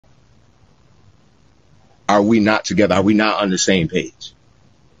are we not together? Are we not on the same page?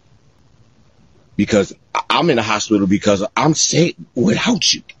 Because I'm in the hospital because I'm sick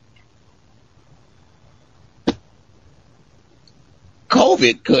without you.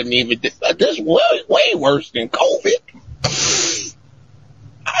 COVID couldn't even, this was way worse than COVID.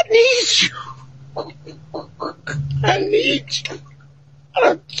 I need you. I need you. I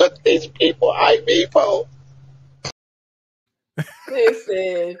done took these people IV for.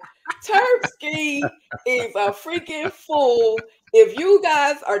 Listen, Turpsky is a freaking fool. If you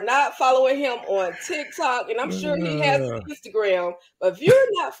guys are not following him on TikTok, and I'm sure he has Instagram, but if you're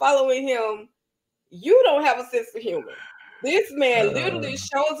not following him, you don't have a sense of humor. This man literally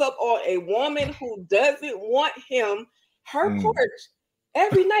shows up on a woman who doesn't want him, her porch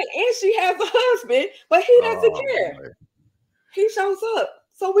every night, and she has a husband, but he doesn't care. Boy. He shows up.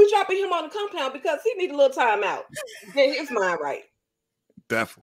 So we dropping him on the compound because he needs a little time out. Get his mind right. Definitely.